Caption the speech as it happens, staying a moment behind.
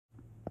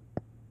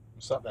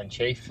What's up then,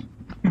 Chief?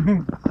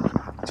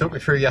 Took me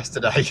through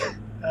yesterday.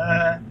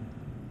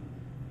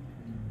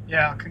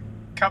 Yeah, I could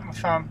cut my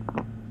thumb.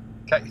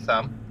 Cut your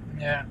thumb?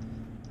 Yeah.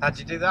 How'd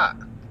you do that?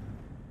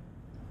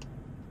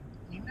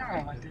 You know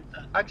I did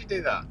that. How'd you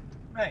do that?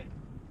 Mate,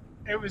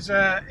 it was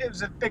a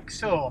big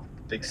saw.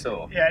 Big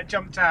saw? Yeah, it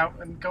jumped out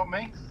and got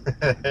me.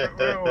 But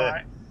we're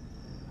alright.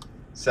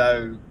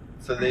 So,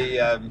 for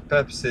the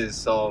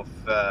purposes of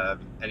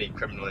any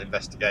criminal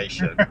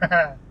investigation,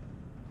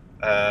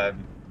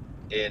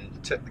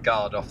 Ian took the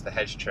guard off the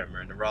hedge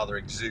trimmer in a rather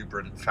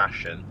exuberant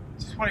fashion.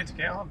 Just wanted to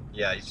get on.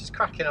 Yeah, he's just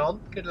cracking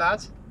on. Good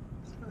lad.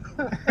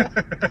 Mate,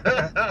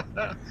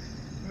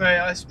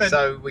 I spent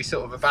So we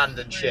sort of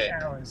abandoned ship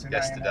in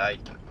yesterday.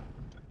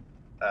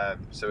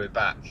 So we're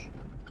back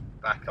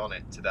on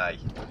it today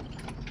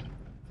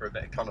for a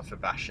bit of conifer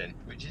bashing,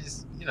 which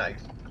is, you know,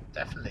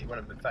 definitely one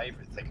of my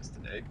favourite things to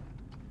do,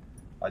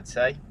 I'd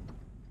say.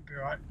 Be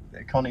right.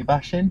 Bit of connie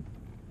bashing.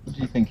 What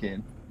do you think,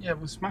 Ian? Yeah,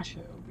 we'll smash it.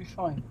 It'll be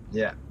fine.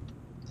 Yeah.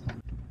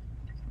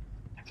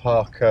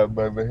 Park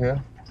over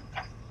here.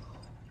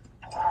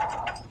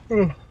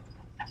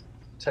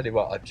 Tell you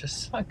what, I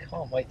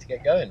can't wait to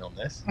get going on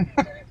this.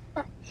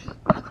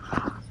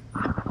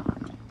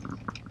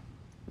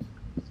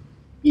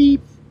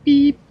 Beep,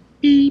 beep,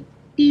 beep,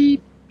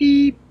 beep,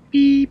 beep,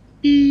 beep,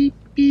 beep,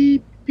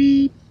 beep,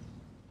 beep.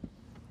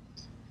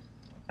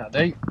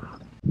 Howdy.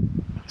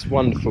 It's a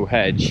wonderful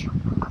hedge.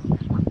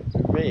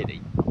 Really.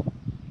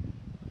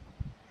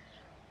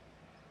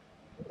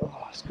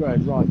 Oh, it's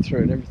growing right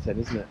through and everything,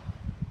 isn't it?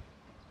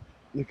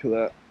 Look at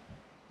that.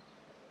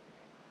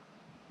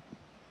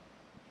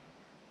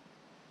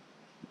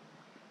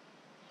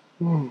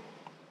 Ooh.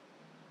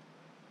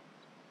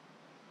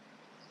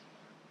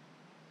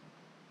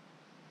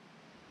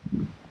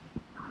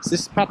 Is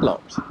this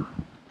padlocked?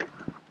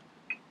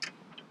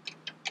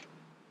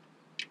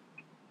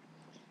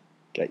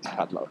 Gate's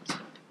padlocked.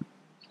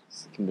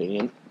 It's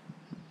convenient.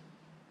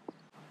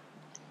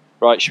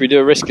 Right, should we do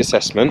a risk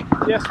assessment?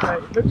 Yes,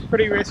 mate. It looks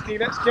pretty risky.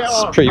 Let's get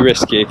on. It's pretty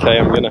risky, okay?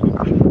 I'm going to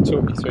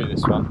talk you through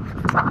this one.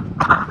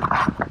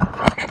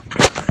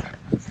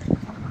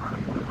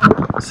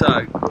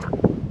 So,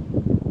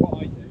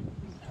 what I do,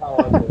 this is how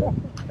I do it,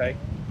 okay?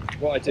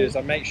 What I do is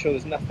I make sure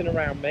there's nothing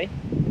around me,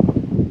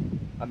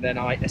 and then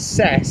I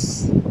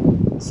assess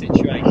the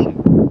situation,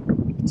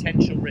 the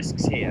potential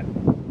risks here.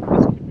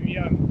 This could be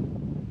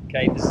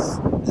Okay, there's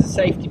a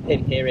safety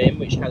pin here in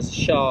which has a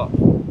sharp.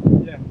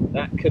 yeah,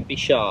 That could be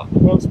sharp.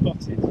 well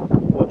spotted.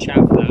 Watch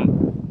out for that.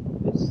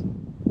 This,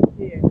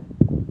 Here,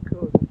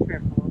 could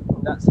trip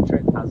on. that's a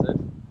trip hazard.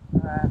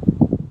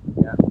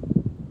 Yeah.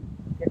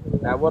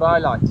 Now what I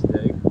like to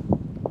do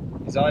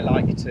is I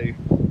like to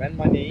bend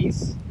my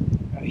knees.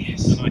 Oh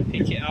yes. And I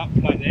pick it up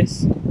like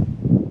this.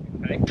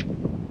 Okay.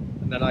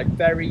 And then I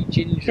very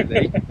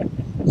gingerly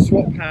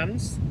swap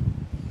hands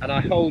and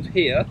I hold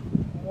here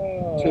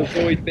to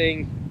avoid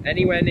being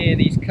anywhere near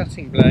these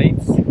cutting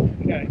blades.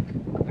 Okay.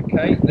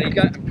 Okay, there you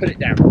go, and put it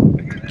down.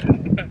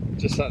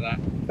 Just like that.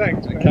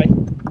 Thanks. Okay,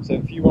 so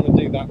if you want to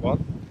do that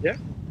one, Yeah.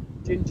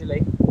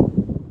 gingerly,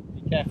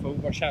 be careful,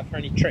 watch out for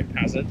any trip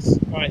hazards.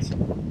 Right.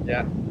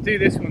 Yeah, Do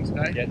this one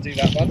today. yeah, do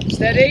that one.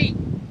 Steady!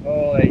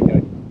 Oh, there you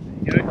go.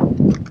 There you go.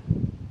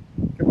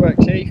 Good work,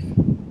 Chief.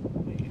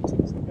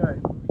 It's the go.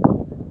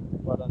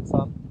 Well done,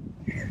 son.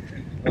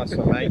 Nice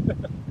one, mate.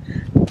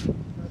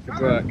 Good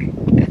work.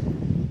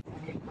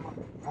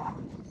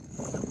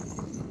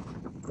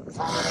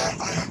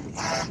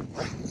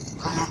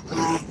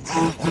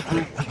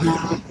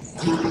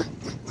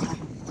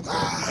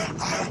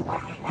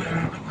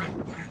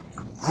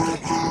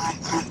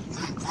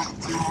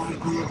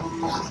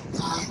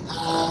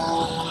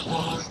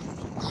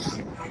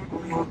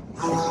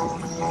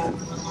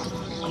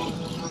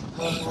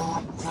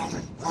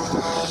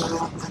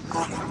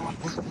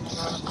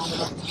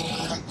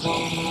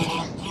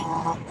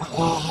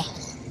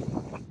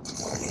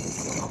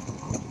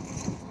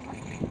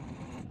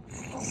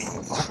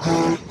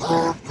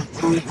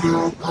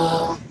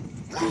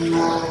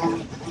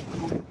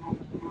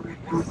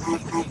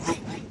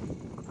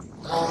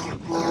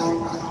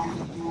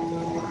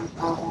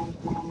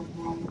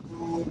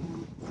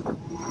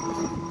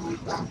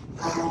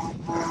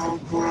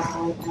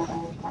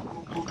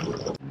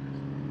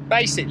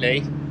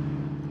 Basically,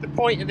 the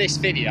point of this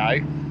video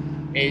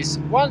is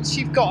once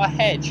you've got a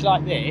hedge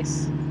like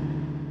this,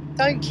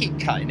 don't keep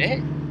cutting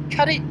it.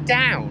 Cut it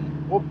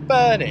down or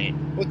burn it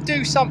or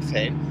do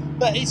something,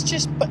 but it's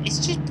just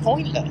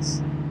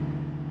pointless.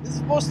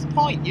 What's the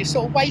point? You're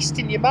sort of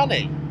wasting your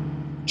money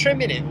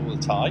trimming it all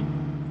the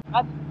time.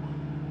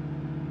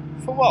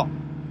 And for what?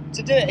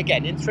 To do it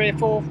again in 3 or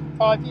 4,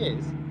 5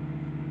 years?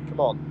 Come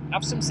on,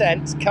 have some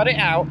sense, cut it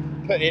out,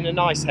 put in a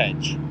nice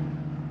hedge.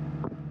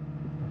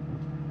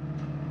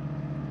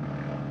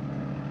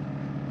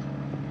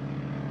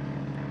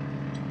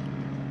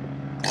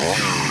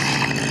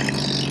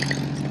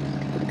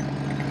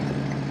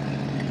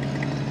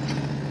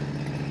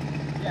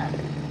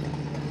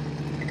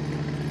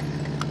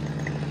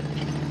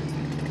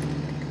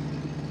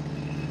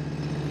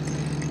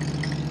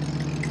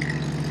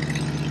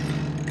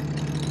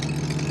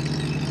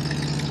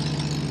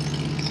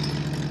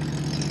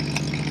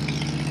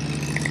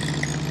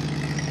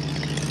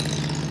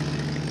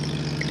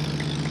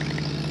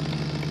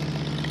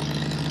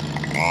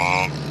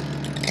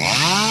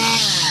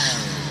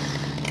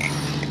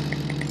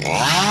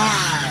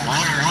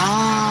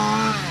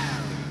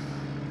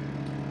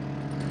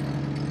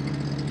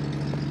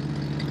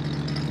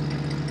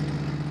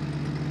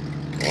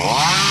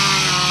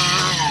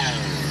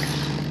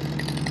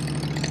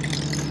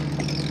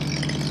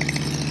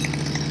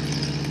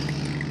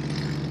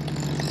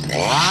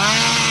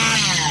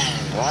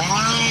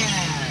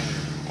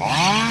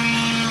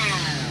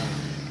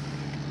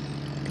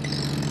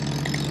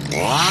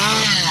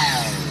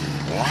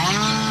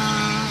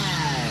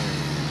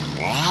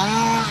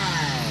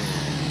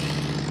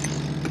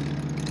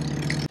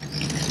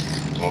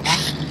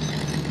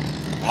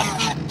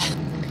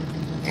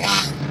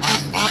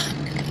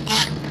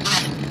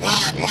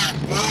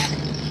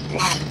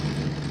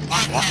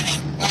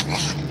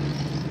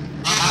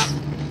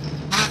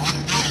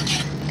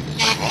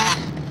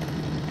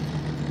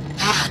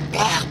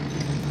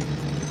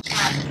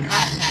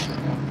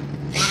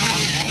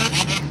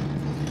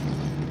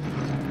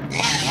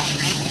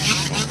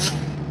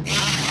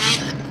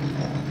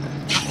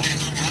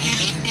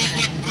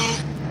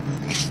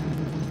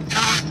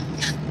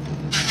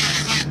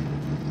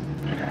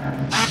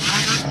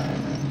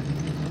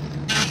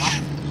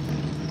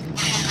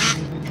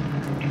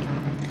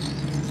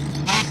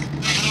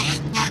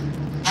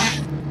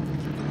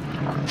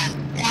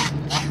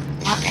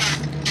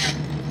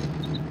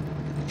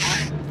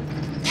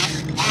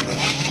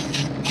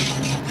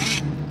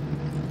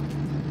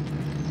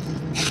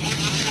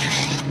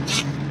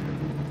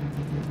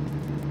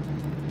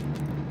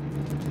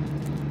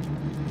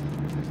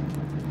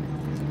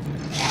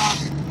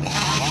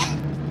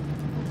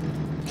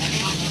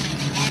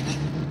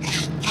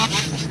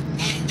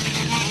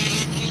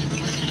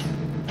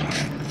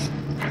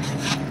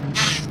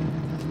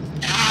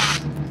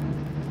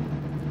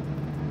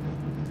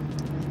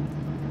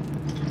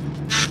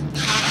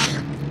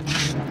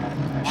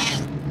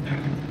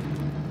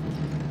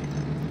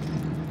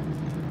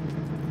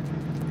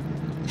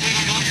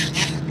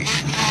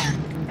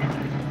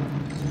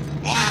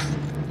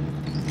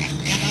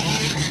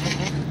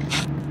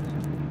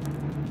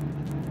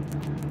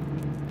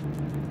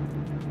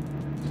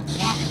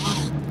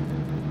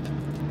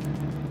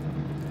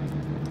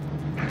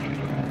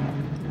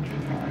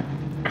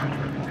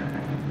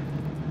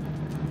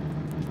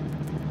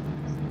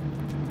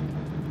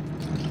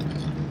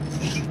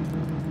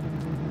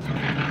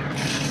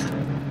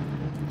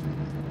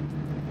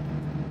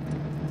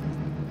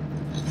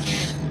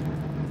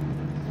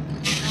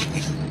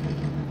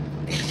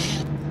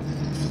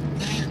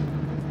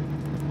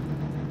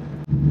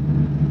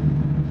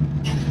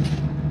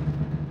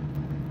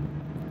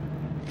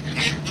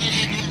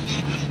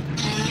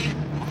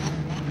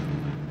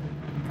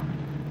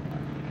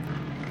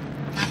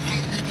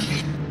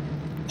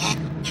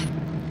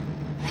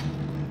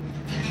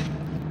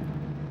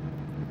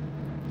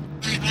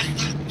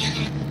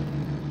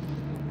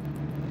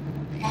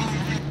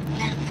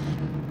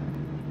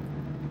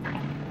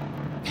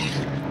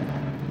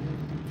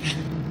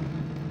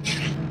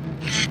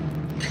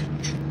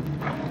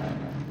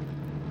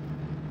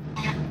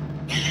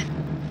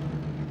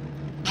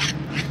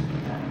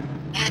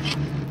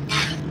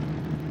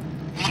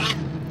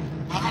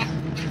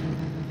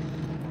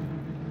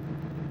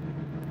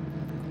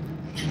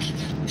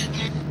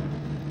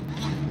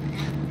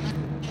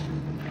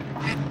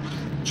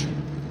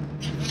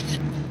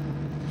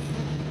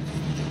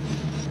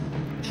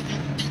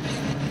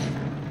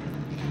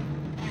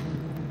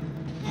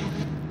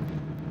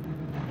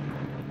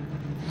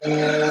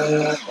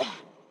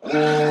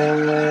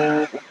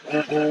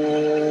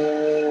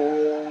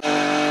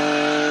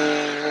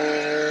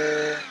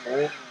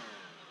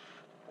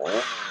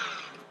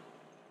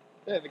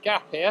 Bit of a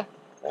gap here.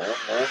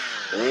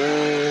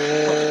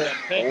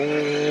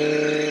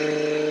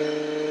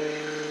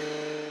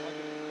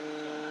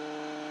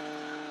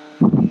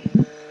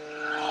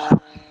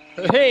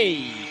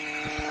 Hey!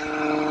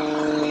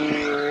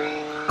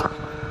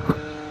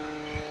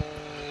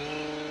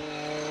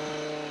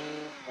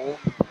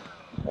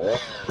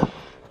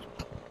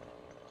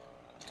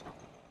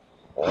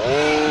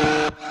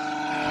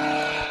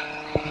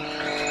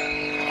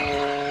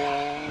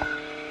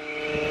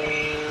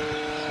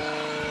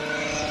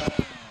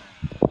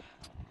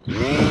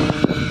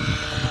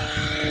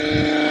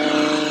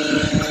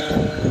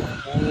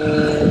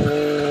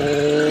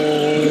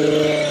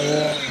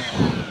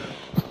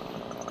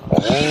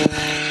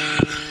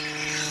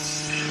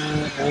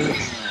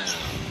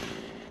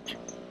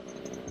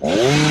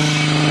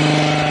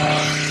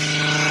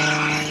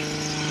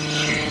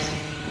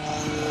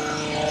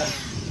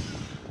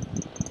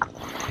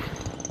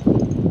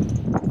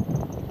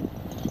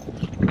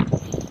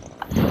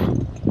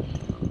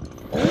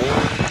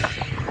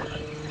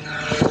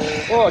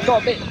 Oh, I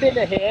got a bit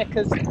thinner here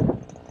because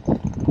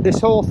this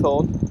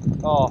hawthorn.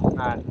 Oh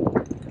man,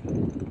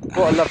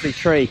 what a lovely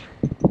tree.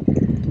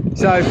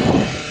 So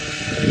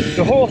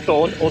the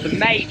hawthorn, or the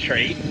May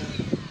tree,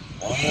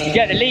 you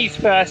get the leaves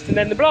first and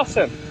then the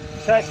blossom.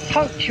 So it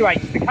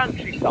punctuates the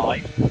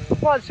countryside.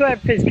 Once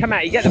everything's come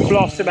out, you get the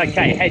blossom.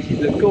 Okay, hedges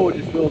look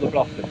gorgeous with all the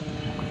blossom.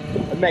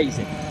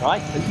 Amazing,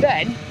 right? And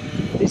then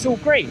it's all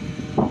green.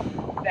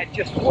 Then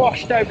just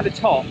washed over the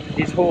top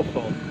is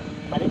hawthorn.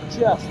 And it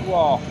just,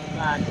 wow,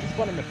 man, it's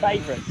one of my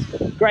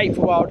favourites. Great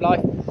for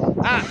wildlife,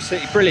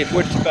 absolutely brilliant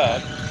wood to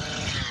burn.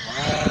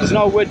 There's an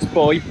old woods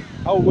boy,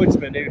 old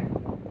woodsman who,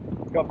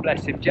 God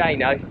bless him,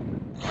 Jano.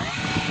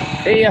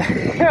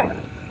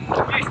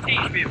 Just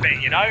teach me a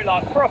bit, you know,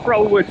 like proper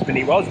old woodsman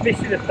he was,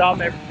 missing a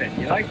thumb, everything,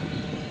 you know.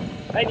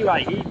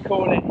 Anyway, he used to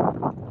call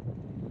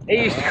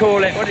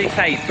it, what did he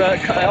say?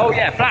 Oh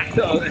yeah,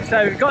 blackthorn.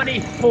 So got any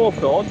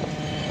hawthorn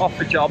off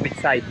the job, he'd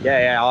say,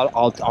 yeah,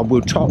 I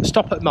will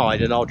stop at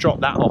mine and I'll drop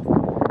that off.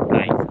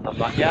 Mate. And I'm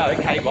like, yeah,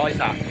 okay, why is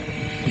that?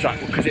 He's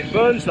like, well, because it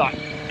burns like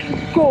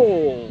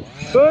gold.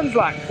 Burns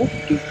like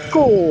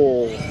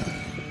gold.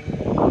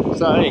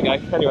 So there you go.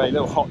 Anyway, a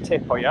little hot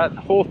tip on you.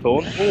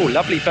 Hawthorn, oh,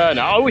 lovely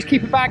burner. I always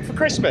keep a bag for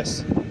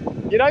Christmas,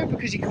 you know,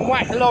 because you can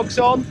whack the logs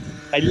on.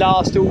 They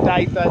last all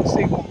day, burn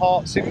super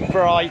hot, super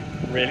bright,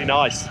 really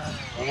nice.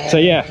 So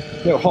yeah,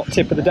 little hot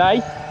tip of the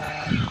day.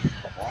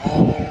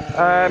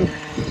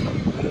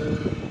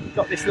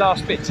 Got this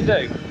last bit to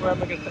do. Where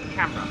am I going to put the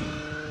camera?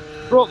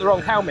 Brought the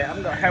wrong helmet. I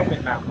haven't got a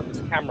helmet mount on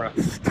this camera.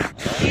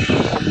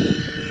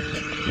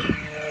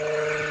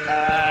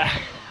 I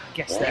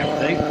guess that'll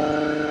do.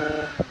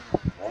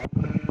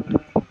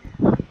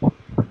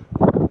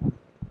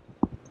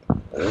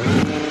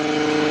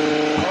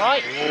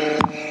 Alright,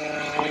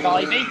 big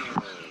ivy.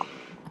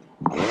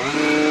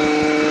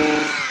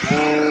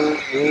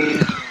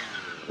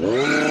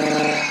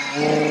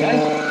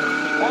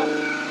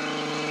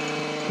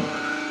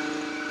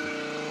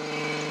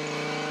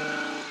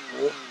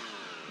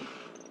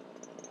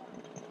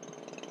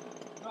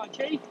 Right,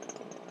 Chief.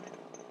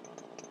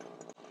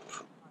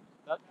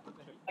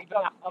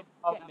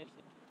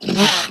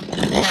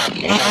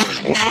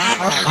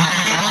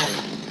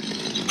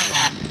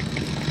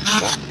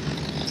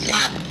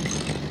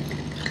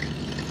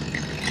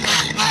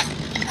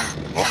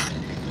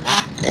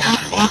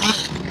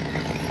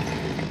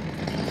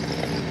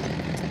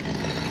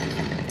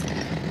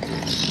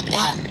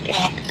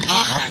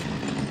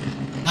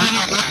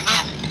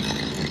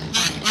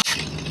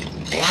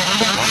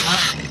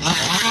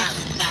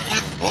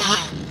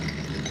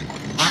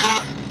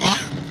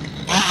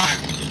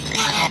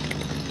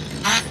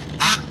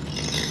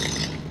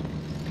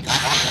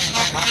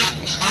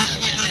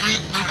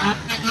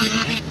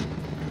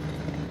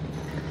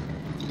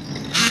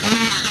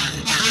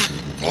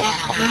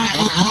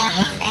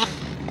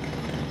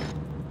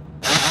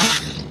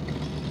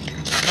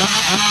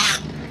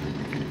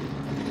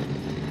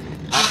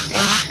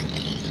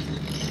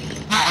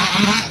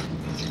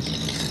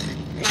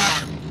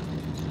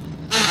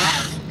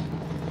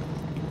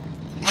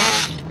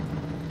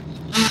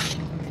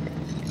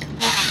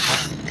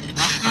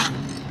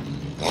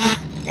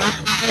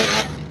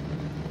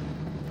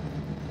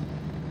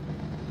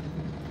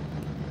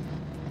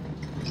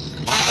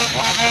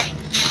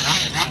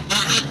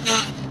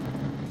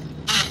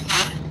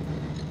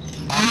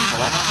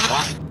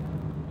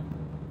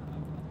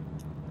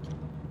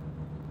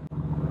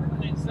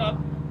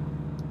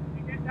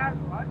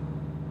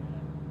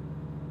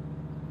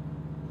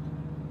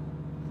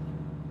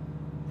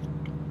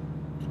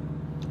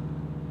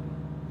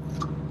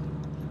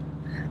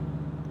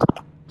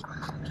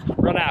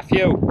 Run out of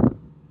fuel.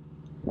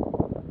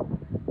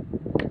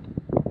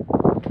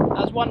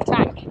 That's one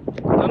tank.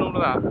 Done all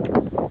of that.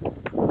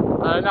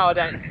 No, I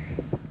don't.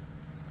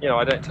 You know,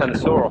 I don't turn the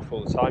saw off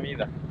all the time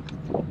either.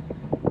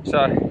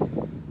 So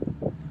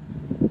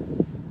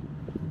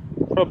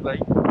probably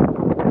if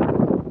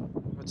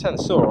I turn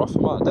the saw off, I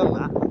might have done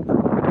that.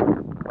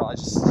 But I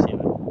just, you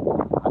know.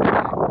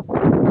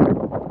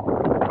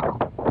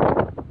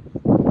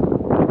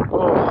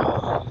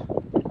 Oh,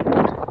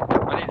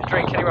 I need a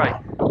drink anyway.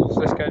 So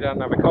let's go down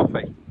and have a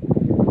coffee.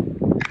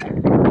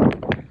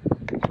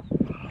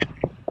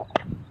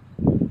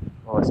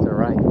 Oh, it's gonna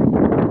rain.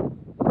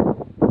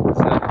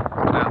 So,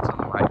 clouds on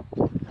the way.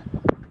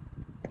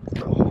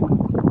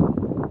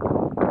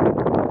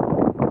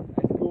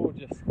 It's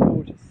gorgeous,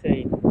 gorgeous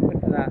scene.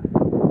 Look at that.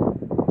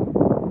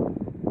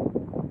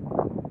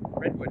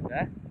 Redwood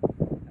there.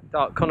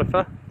 Dark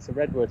conifer. It's a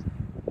redwood.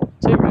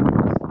 2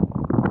 redwoods.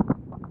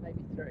 Maybe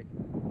 3.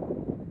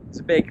 It's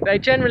a big. They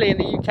generally in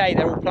the UK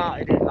they're all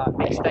planted in like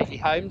big stately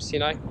homes, you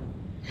know.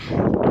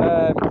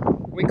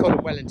 We call them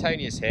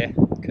Wellingtonias here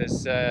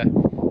because the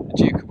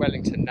Duke of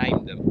Wellington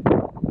named them.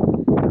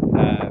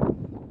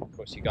 Of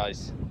course, you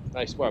guys,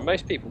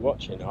 most people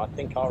watching, I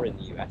think, are in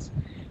the US.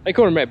 They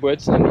call them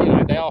redwoods, and you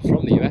know they are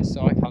from the US,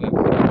 so I kind of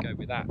go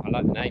with that. I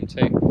like the name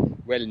too,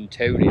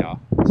 Wellingtonia.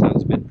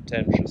 Sounds a bit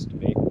pretentious to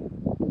me.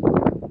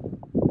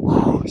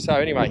 So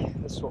anyway,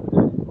 that's what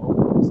we're doing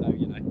for. So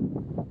you know,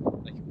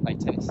 they can play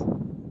tennis.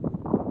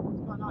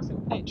 It's quite a nice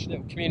little pitch,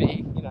 little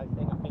community, you know,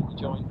 thing. I think you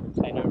join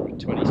for 10 or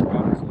 20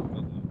 squares.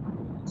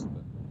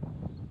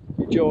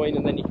 You join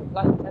and then you can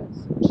play tennis,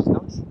 which is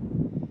nice.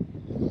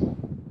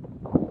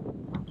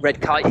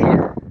 Red kite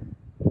here.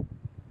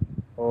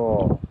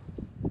 Oh,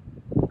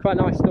 quite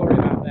a nice story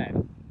about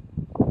them.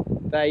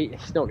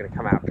 It's not going to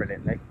come out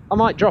brilliantly. I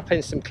might drop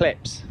in some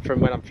clips from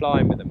when I'm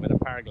flying with them, when I'm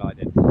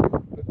paragliding.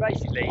 But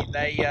basically,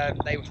 they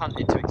were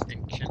hunted to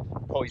extinction,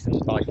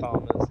 poisoned by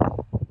farmers,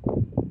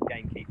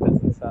 gamekeepers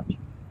and such.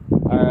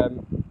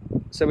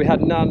 So we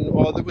had none,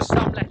 well there was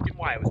some left in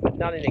Wales, but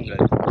none in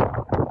England.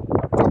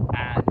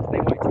 And they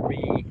wanted to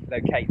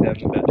relocate them,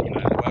 but you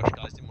know the Welsh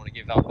guys didn't want to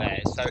give up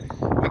there. So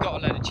we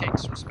got a load of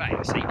chicks from Spain.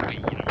 I say we, you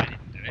know, I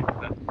didn't do it,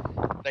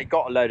 but they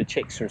got a load of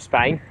chicks from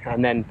Spain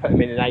and then put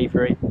them in an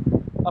aviary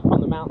up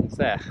on the mountains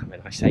there.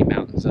 When I say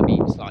mountains, I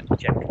mean it's like a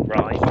gentle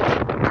rise.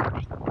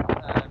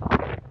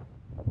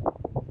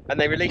 And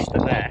they released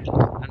them there,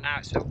 and now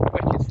it's a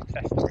wicked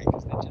success story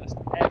because they're just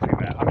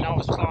everywhere. I mean, I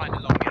was flying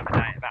along the other day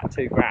at about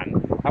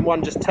 $2,000, and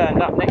one just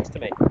turned up next to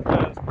me.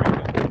 That's pretty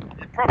cool.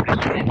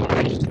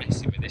 Probably just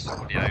messing with this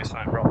audio,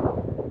 something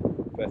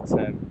wrong. But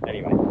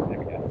anyway.